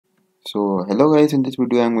So hello guys, in this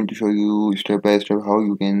video I'm going to show you step by step how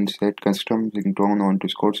you can set custom ringtone on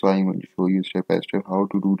Discord. So I'm going to show you step by step how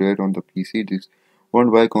to do that on the PC. This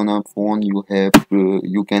won't work on a phone. You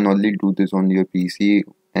can only do this on your PC,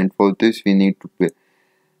 and for this we need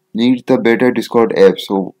the better Discord app.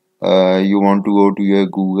 So you want to go to your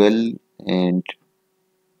and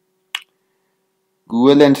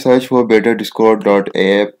Google and search for better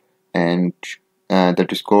Discord.app and the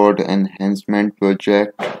Discord enhancement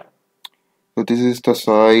project. So this is the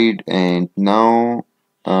site, and now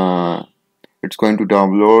it's going to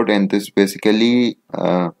download, and this basically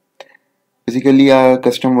a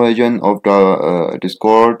custom version of the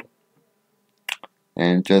Discord,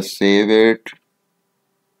 and just save it.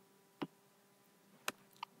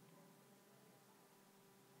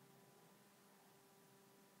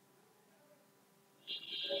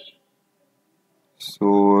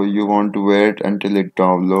 So you want to wait until it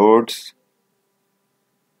downloads.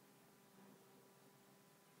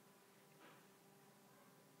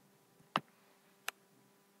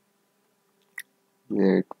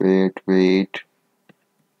 Wait.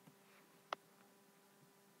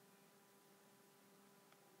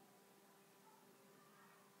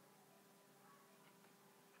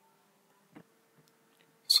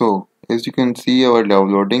 So as you can see, our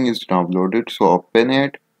downloading is downloaded. So open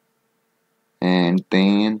it, and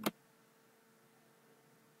then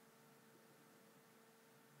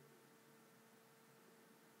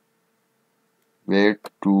wait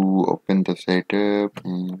to open the setup.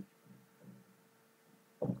 And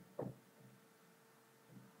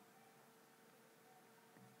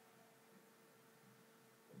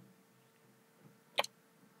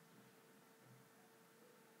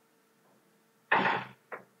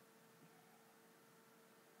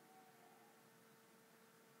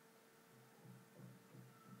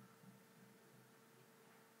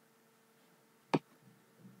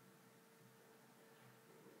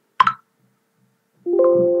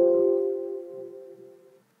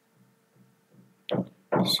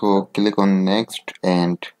so click on next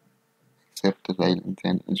and accept the silence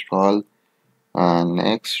and install.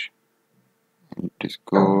 Next,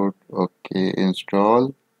 Discord. Okay,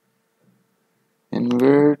 install.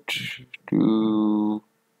 Invert to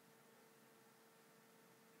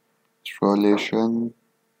installation.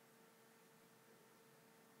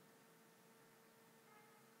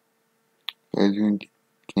 As you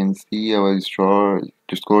can see, our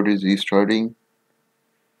Discord is restarting.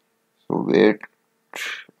 So wait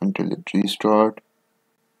until it restart.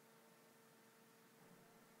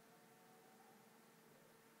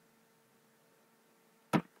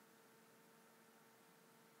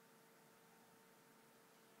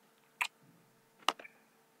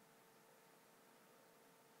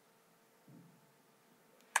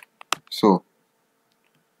 So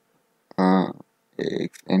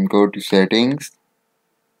and go to settings.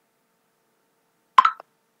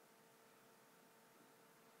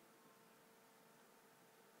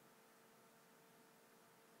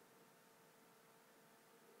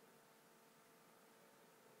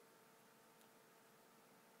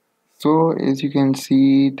 So as you can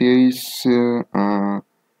see, there is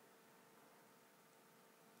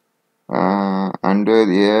under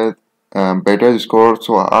there better Discord.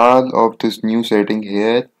 So all of this new setting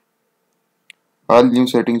here, all new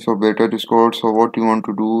settings for better Discord. So what you want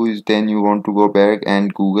to do is, then you want to go back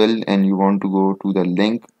and Google, and you want to go to the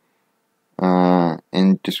link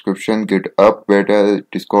in description, get up better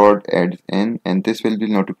Discord adds in, and this will be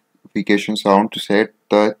notification sound to set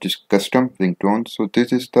the custom ringtone. So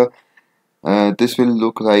this is the this will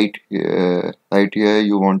look right here.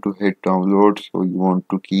 You want to hit download, so you want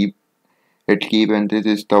to hit keep, and this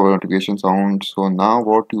is the notification sound. So now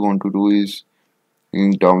what you want to do is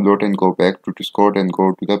download and go back to Discord and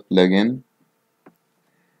go to the plugin,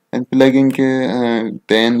 and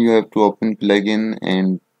then you have to open plugin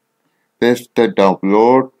and paste the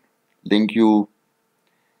download link. You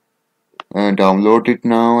download it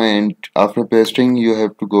now, and after pasting you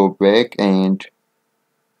have to go back and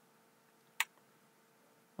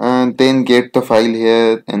then get the file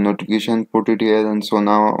here and notification, put it here. And so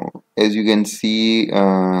now as you can see,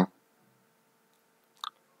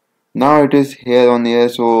 now it is here on here.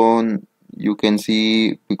 So you can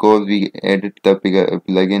see, because we added the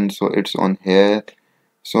plugin, so it's on here.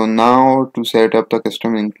 So now to set up the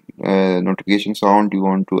custom notification sound, you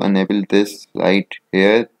want to enable this right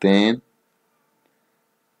here. Then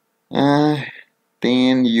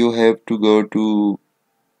you have to go to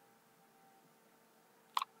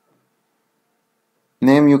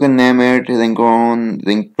name. You can name it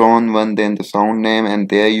ringtone 1, then the sound name, and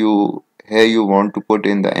here you want to put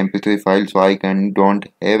in the mp3 file. So I don't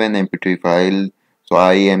have an mp3 file, So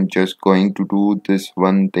I am just going to do this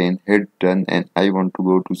one, then hit done, and I want to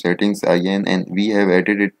go to settings again, and we have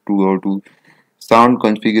added it to go to sound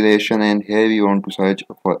configuration, and here we want to search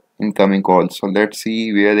for incoming calls. So let's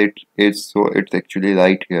see where it is. So it's actually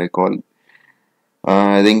right here, call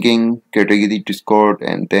ringing category Discord,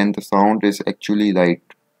 and then the sound is actually right.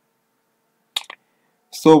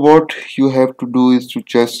 So what you have to do is to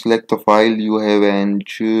just select the file you have,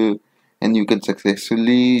 and you can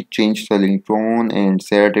successfully change the ringtone and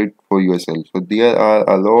set it for yourself. So there are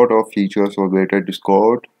a lot of features for better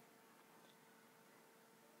Discord.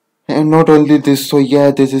 And not only this, so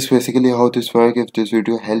yeah, this is basically how this works. If this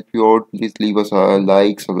video helped you out, please leave us a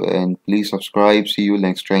like and please subscribe. See you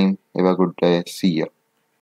next time. Have a good day. See ya.